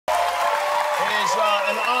It is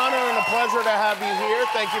an honor and a pleasure to have you here.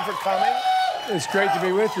 Thank you for coming. It's great to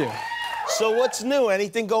be with you. So what's new?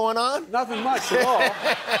 Anything going on? Nothing much at all.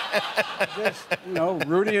 Just, you know,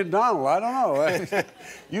 Rudy and Donald, I don't know.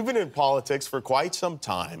 You've been in politics for quite some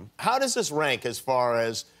time. How does this rank as far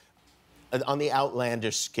as on the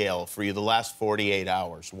outlandish scale for you the last 48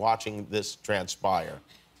 hours, watching this transpire?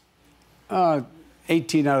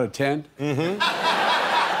 18 out of 10. Mm-hmm.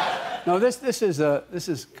 No, this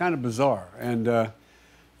is kind of bizarre, and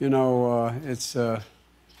you know, it's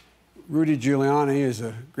Rudy Giuliani is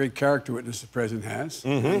a great character witness the president has.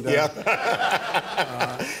 Mm-hmm. And,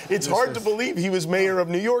 yeah. It's hard to believe he was mayor of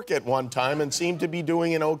New York at one time and seemed to be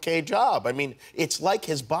doing an okay job. I mean, it's like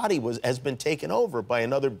his body has been taken over by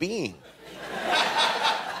another being.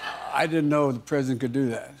 I didn't know the president could do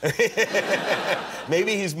that.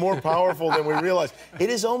 Maybe he's more powerful than we realize. It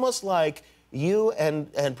is almost like you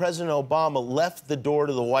and President Obama left the door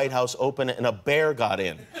to the White House open and a bear got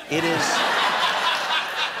in. It is...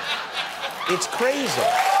 It's crazy.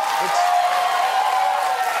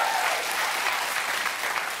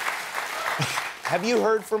 Have you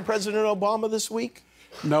heard from President Obama this week?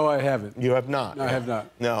 No, I haven't. You have not? No, I have not.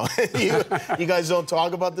 No. You guys don't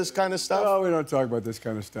talk about this kind of stuff? No, we don't talk about this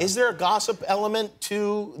kind of stuff. Is there a gossip element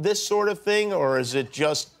to this sort of thing, or is it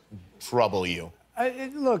just trouble you?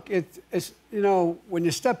 Look, it's, you know, when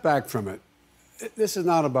you step back from it, this is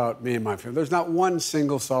not about me and my family. There's not one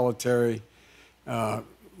single solitary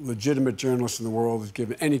legitimate journalist in the world has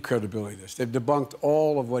given any credibility to this. They've debunked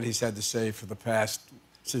all of what he's had to say for the past,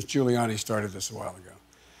 since Giuliani started this a while ago.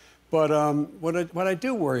 But what I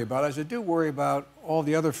do worry about is I do worry about all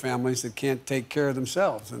the other families that can't take care of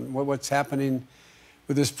themselves and what's happening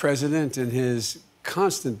with this president and his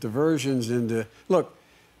constant diversions into... Look,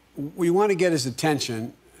 we want to get his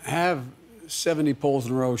attention, have 70 polls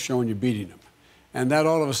in a row showing you beating him. And that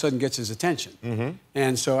all of a sudden gets his attention. Mm-hmm.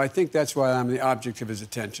 And so I think that's why I'm the object of his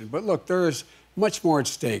attention. But look, there is much more at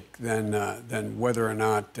stake than whether or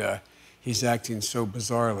not he's acting so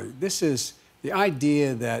bizarrely. This is the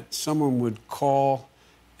idea that someone would call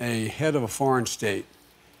a head of a foreign state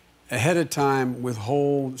ahead of time,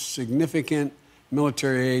 withhold significant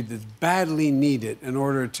military aid that's badly needed in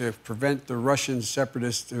order to prevent the Russian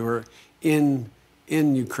separatists who are in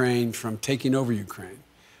Ukraine from taking over Ukraine.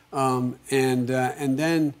 And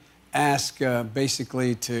then ask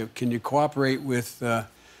basically can you cooperate with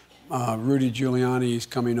Rudy Giuliani? He's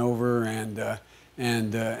coming over, and the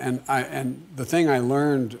thing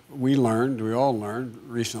we all learned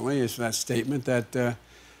recently is that statement that the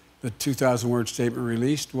 2,000-word statement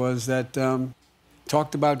released was that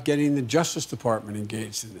talked about getting the Justice Department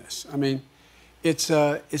engaged in this. I mean, it's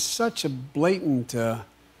such a blatant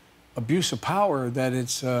abuse of power that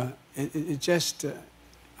it just.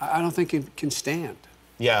 I don't think it can stand.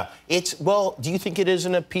 Yeah. Well, do you think it is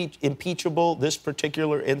an impeachable, this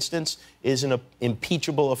particular instance is an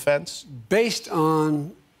impeachable offense? Based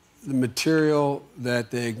on the material that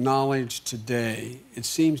they acknowledge today, it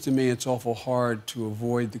seems to me it's awful hard to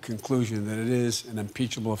avoid the conclusion that it is an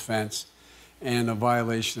impeachable offense and a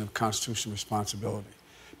violation of constitutional responsibility.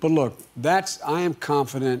 But look, I am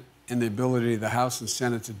confident in the ability of the House and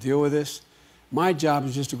Senate to deal with this. My job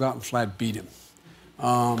is just to go out and flat beat him.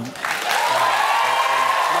 And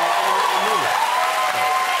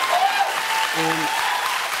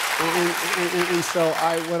so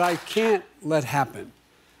what I can't let happen,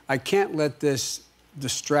 I can't let this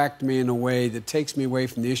distract me in a way that takes me away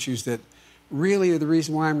from the issues that really are the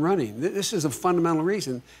reason why I'm running. This is a fundamental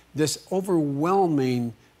reason. This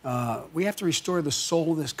overwhelming, we have to restore the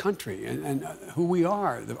soul of this country and who we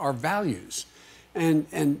are, our values. And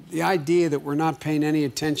the idea that we're not paying any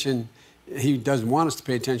attention. He doesn't want us to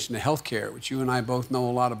pay attention to health care, which you and I both know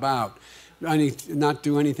a lot about. Not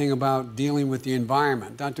do anything about dealing with the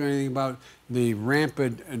environment. Not do anything about the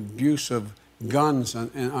rampant abuse of guns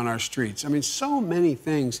on our streets. I mean, so many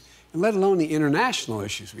things, let alone the international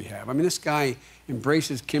issues we have. I mean, this guy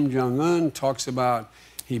embraces Kim Jong-un, talks about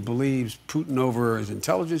he believes Putin over his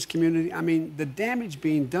intelligence community. I mean, the damage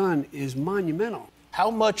being done is monumental. How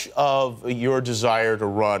much of your desire to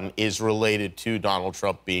run is related to Donald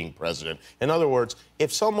Trump being president? In other words,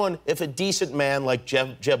 if a decent man like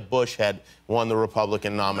Jeb Bush had won the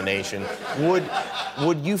Republican nomination, would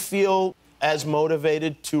you feel as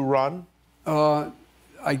motivated to run?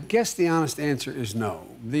 I guess the honest answer is no.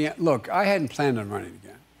 Look, I hadn't planned on running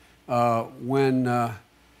again.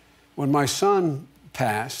 When my son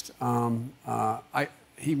passed,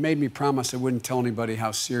 he made me promise I wouldn't tell anybody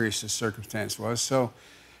how serious this circumstance was. So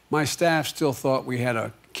my staff still thought we had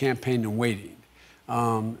a campaign in waiting.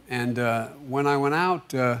 When I went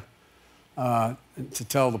out to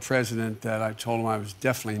tell the president that I told him I was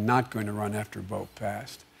definitely not going to run after a vote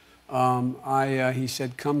passed. He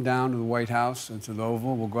said, come down to the White House and to the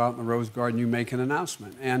Oval. We'll go out in the Rose Garden. You make an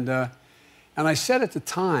announcement. And I said at the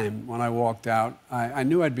time when I walked out, I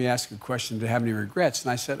knew I'd be asked a question, to have any regrets?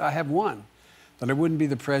 And I said, I have one, that I wouldn't be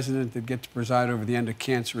the president that get to preside over the end of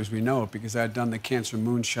cancer as we know it, because I had done the cancer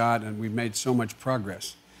moonshot and we've made so much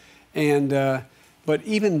progress. And, but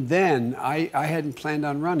even then, I hadn't planned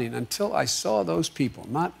on running until I saw those people,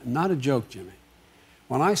 not a joke, Jimmy.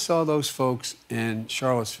 When I saw those folks in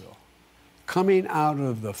Charlottesville coming out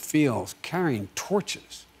of the fields carrying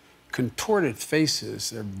torches, contorted faces,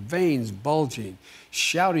 their veins bulging,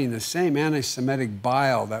 shouting the same anti-Semitic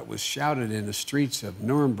bile that was shouted in the streets of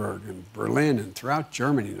Nuremberg and Berlin and throughout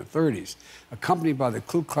Germany in the 30s, accompanied by the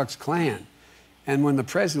Ku Klux Klan. And when the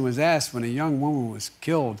president was asked, when a young woman was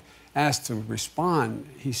killed, asked to respond,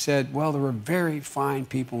 he said, well, there were very fine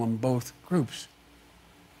people in both groups.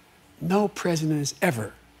 No president has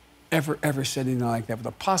ever said anything like that, with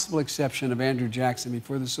the possible exception of Andrew Jackson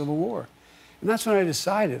before the Civil War. And that's when I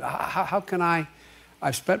decided, how can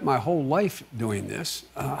I've spent my whole life doing this,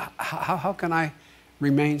 how can I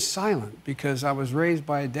remain silent? Because I was raised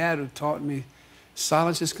by a dad who taught me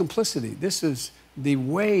silence is complicity. This is the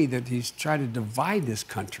way that he's tried to divide this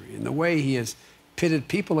country and the way he has pitted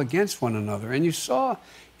people against one another. And you saw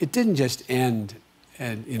it didn't just end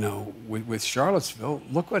with Charlottesville.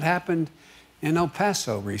 Look what happened in El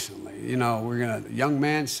Paso recently. You know, a young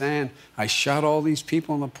man saying, I shot all these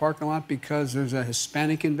people in the parking lot because there's a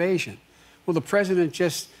Hispanic invasion. Well, the president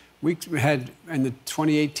we had in the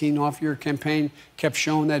 2018 off-year campaign, kept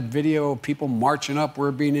showing that video of people marching up,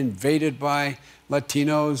 we're being invaded by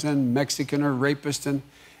Latinos and Mexican or rapists.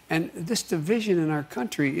 And this division in our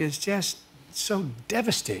country is just so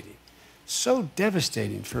devastating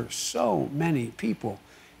for so many people.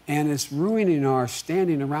 And it's ruining our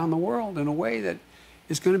standing around the world in a way that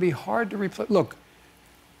is going to be hard to replace. Look,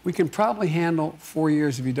 we can probably handle 4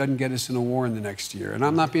 years if he doesn't get us in a war in the next year. And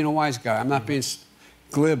I'm not being a wise guy. I'm not being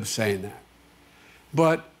glib saying that.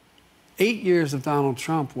 But 8 years of Donald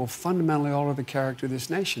Trump will fundamentally alter the character of this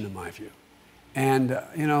nation, in my view. And,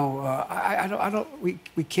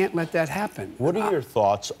 we can't let that happen. What are your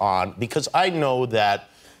thoughts on, because I know that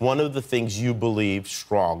one of the things you believe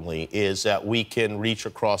strongly is that we can reach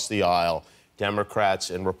across the aisle. Democrats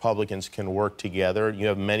and Republicans can work together. You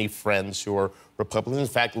have many friends who are Republicans.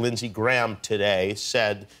 In fact, Lindsey Graham today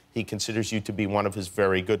said he considers you to be one of his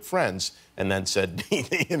very good friends, and then said,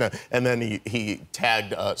 and then he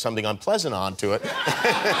tagged something unpleasant onto it.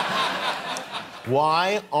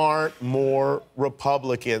 Why aren't more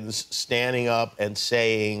Republicans standing up and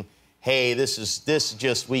saying, hey,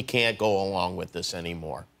 we can't go along with this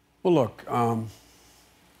anymore? Well, look,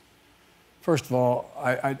 first of all,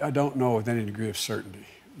 I don't know with any degree of certainty,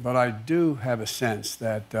 but I do have a sense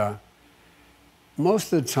that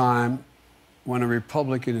most of the time when a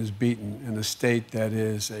Republican is beaten in a state that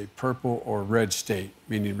is a purple or red state,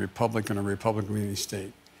 meaning Republican or Republican-leaning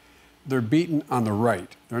state, they're beaten on the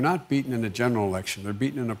right. They're not beaten in a general election. They're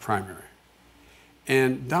beaten in a primary.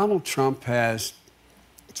 And Donald Trump has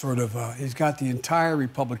he's got the entire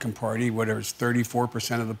Republican Party, whatever it's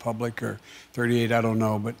 34% of the public or 38, I don't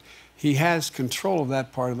know, but he has control of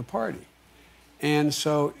that part of the party. And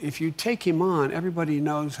so if you take him on, everybody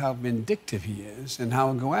knows how vindictive he is and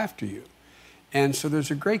how he'll go after you. And so there's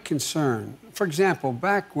a great concern. For example,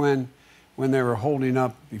 back when they were holding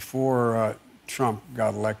up, before Trump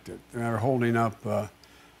got elected, they were holding up the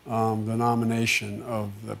nomination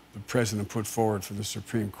of the president put forward for the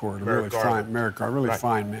Supreme Court, Merrick Garland, really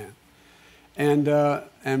fine man. And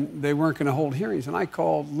they weren't going to hold hearings. And I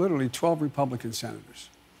called literally 12 Republican senators.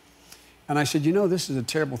 And I said, this is a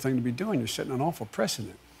terrible thing to be doing. You're setting an awful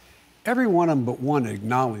precedent. Every one of them but one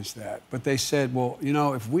acknowledged that. But they said, well,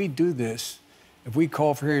 if we do this, if we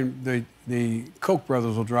call for hearing, the Koch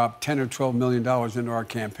brothers will drop $10 or $12 million into our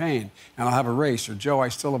campaign, and I'll have a race. Or, Joe, I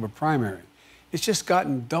still have a primary. It's just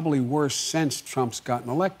gotten doubly worse since Trump's gotten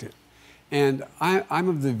elected. And I'm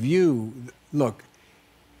of the view, look,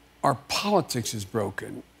 our politics is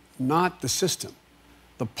broken, not the system.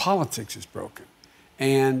 The politics is broken.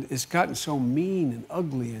 And it's gotten so mean and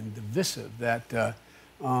ugly and divisive that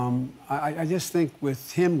I just think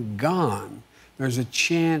with him gone, there's a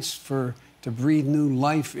chance to breathe new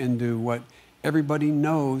life into what everybody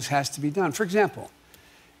knows has to be done. For example,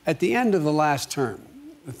 at the end of the last term,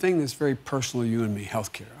 the thing that's very personal to you and me,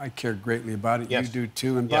 healthcare. I care greatly about it. Yes. You do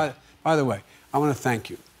too. And by the way, I want to thank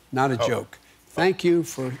you. Not a joke. Thank you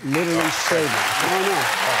for literally saving.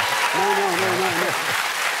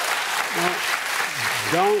 No.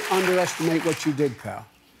 Don't underestimate what you did, pal.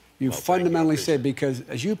 You fundamentally said, because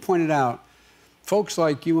as you pointed out, folks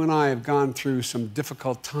like you and I have gone through some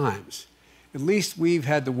difficult times. At least we've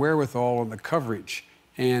had the wherewithal and the coverage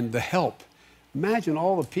and the help. Imagine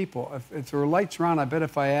all the people. If there were lights around, I bet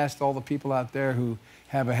if I asked all the people out there who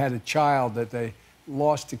have had a child that they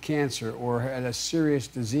lost to cancer or had a serious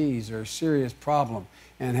disease or a serious problem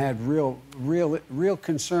and had real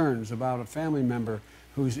concerns about a family member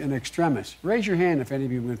who's in extremis. Raise your hand if any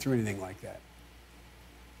of you went through anything like that.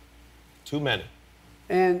 Too many.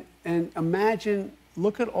 And imagine,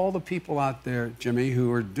 look at all the people out there, Jimmy, who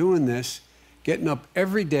are doing this, getting up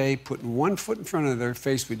every day, putting one foot in front of their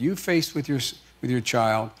face, what you faced with your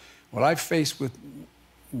child, what I faced with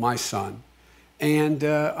my son, and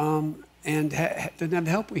the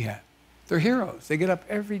help we had. They're heroes. They get up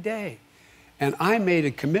every day. And I made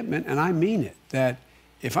a commitment, and I mean it, that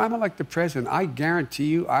if I'm elected president, I guarantee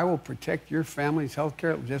you I will protect your family's health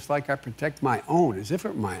care just like I protect my own, as if it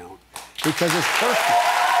were my own, because it's personal.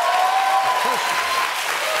 It's personal.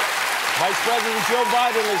 Vice President Joe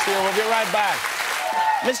Biden is here. We'll be right back.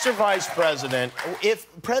 Mr. Vice President, if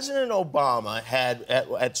President Obama had,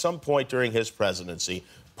 at some point during his presidency,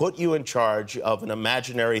 put you in charge of an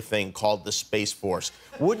imaginary thing called the Space Force,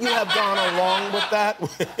 would you have gone along with that?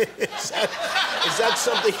 Is that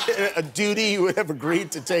something, a duty you would have agreed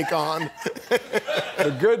to take on? The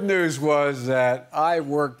good news was that I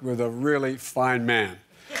worked with a really fine man.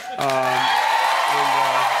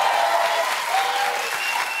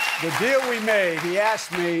 The deal we made, he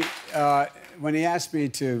asked me, when he asked me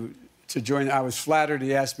to join, I was flattered.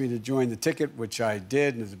 He asked me to join the ticket, which I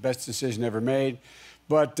did, and it was the best decision ever made.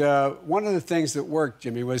 But one of the things that worked,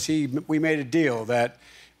 Jimmy, was we made a deal that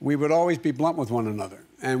we would always be blunt with one another.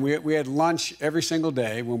 And we had lunch every single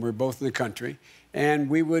day when we were both in the country, and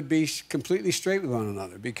we would be completely straight with one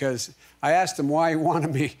another. Because I asked him why he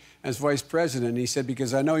wanted me as vice president, and he said,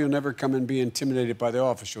 because I know you'll never come and be intimidated by the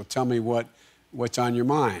office. You'll tell me what's on your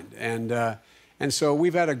mind. And so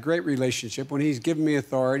we've had a great relationship. When he's given me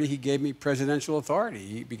authority, he gave me presidential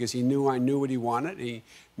authority because he knew I knew what he wanted. He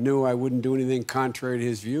knew I wouldn't do anything contrary to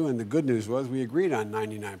his view. And the good news was we agreed on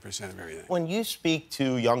 99% of everything. When you speak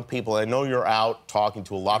to young people, I know you're out talking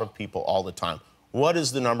to a lot of people all the time. What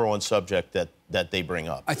is the #1 subject that they bring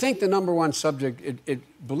up? I think the #1 subject,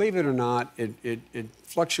 believe it or not, it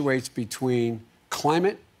fluctuates between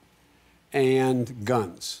climate and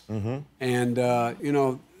guns. Mm-hmm. And, you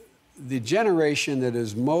know, the generation that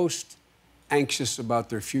is most anxious about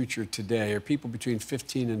their future today are people between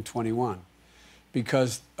 15 and 21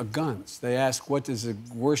 because of guns. They ask, what is the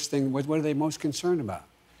worst thing, what are they most concerned about?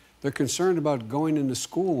 They're concerned about going into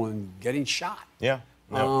school and getting shot. Yeah.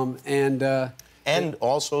 And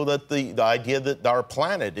also that the idea that our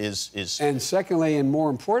planet is... And secondly, and more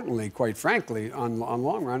importantly, quite frankly, on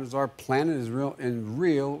long run, is our planet is in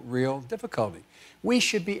real difficulty. We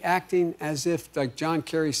should be acting as if, like John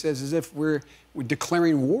Kerry says, as if we're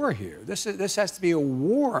declaring war here. This has to be a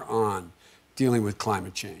war on dealing with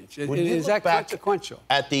climate change. Is that consequential?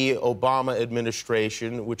 At the Obama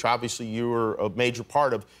administration, which obviously you were a major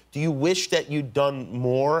part of, do you wish that you'd done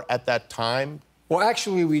more at that time? Well,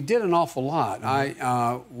 actually, we did an awful lot.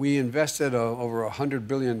 Mm-hmm. We invested over $100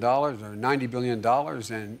 billion or $90 billion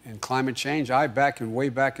in climate change. Way back in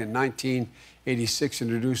 1986,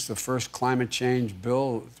 introduced the first climate change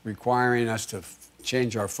bill requiring us to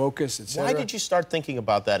change our focus, et cetera. Why did you start thinking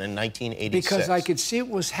about that in 1986? Because I could see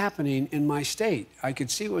what was happening in my state. I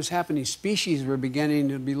could see what was happening. Species were beginning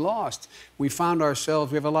to be lost. We found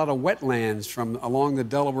ourselves, we have a lot of wetlands from along the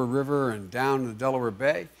Delaware River and down the Delaware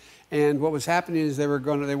Bay. And what was happening is they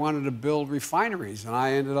wanted to build refineries, and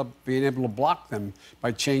I ended up being able to block them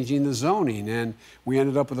by changing the zoning. And we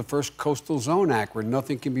ended up with the first Coastal Zone Act, where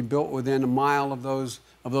nothing can be built within a mile of those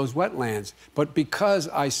wetlands. But because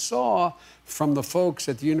I saw from the folks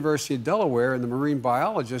at the University of Delaware and the marine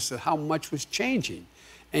biologists that how much was changing,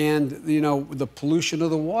 and you know the pollution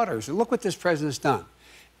of the waters. And look what this president's done.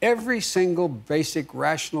 Every single basic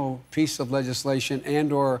rational piece of legislation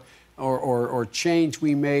and/or change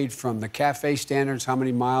we made, from the CAFE standards, how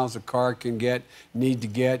many miles a car can need to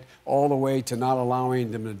get, all the way to not allowing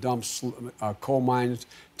them to dump coal mines,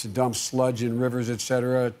 to dump sludge in rivers, et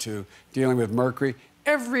cetera, to dealing with mercury.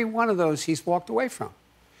 Every one of those he's walked away from.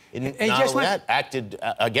 And not only that, acted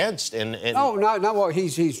against. No, well,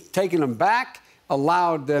 he's taken them back,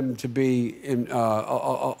 allowed them to be,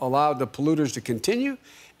 allowed the polluters to continue,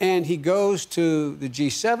 and he goes to the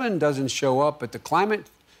G7, doesn't show up at the climate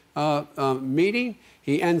meeting.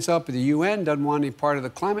 He ends up at the UN, doesn't want any part of the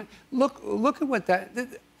climate. Look at what that...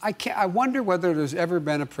 I wonder whether there's ever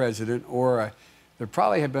been a president or there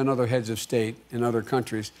probably have been other heads of state in other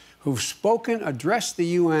countries who've spoken, addressed the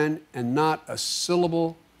UN, and not a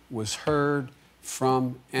syllable was heard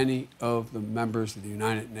from any of the members of the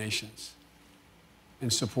United Nations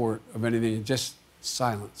in support of anything. Just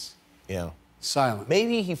silence. Yeah. Silence.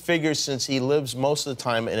 Maybe he figures since he lives most of the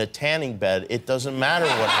time in a tanning bed, it doesn't matter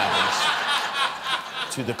what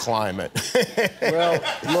happens to the climate.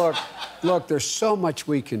 Well, look, there's so much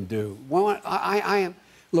we can do. Well,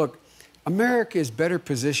 look, America is better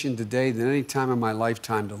positioned today than any time in my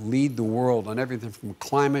lifetime to lead the world on everything from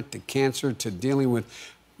climate to cancer to dealing with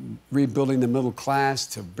rebuilding the middle class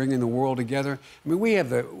to bringing the world together. I mean, we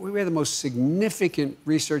have the most significant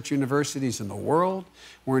research universities in the world.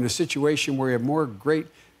 We're in a situation where we have more great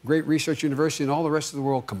research universities than all the rest of the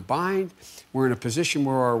world combined. We're in a position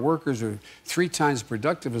where our workers are 3 times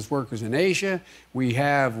productive as workers in Asia. We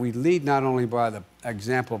lead not only by the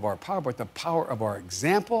example of our power, but the power of our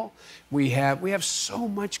example. We have so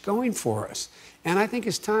much going for us. And I think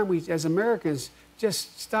it's time we, as Americans,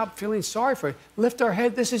 just stop feeling sorry for it. Lift our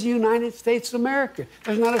head. This is the United States of America.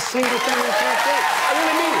 There's not a single thing we can't do. I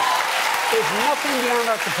really mean it. There's nothing beyond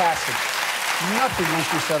our capacity. Nothing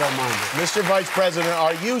once we set our mind to it. Mr. Vice President,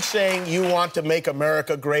 are you saying you want to make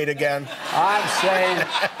America great again? I'm saying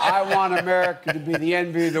I want America to be the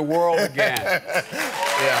envy of the world again. Yeah.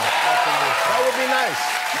 That would be nice.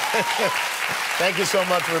 Thank you so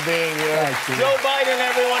much for being here. Thank you. Joe Biden,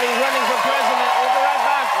 everyone. He's running for president. We'll be right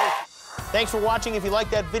back. Thanks for watching. If you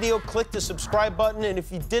liked that video, click the subscribe button. And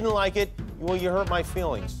if you didn't like it, well, you hurt my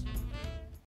feelings.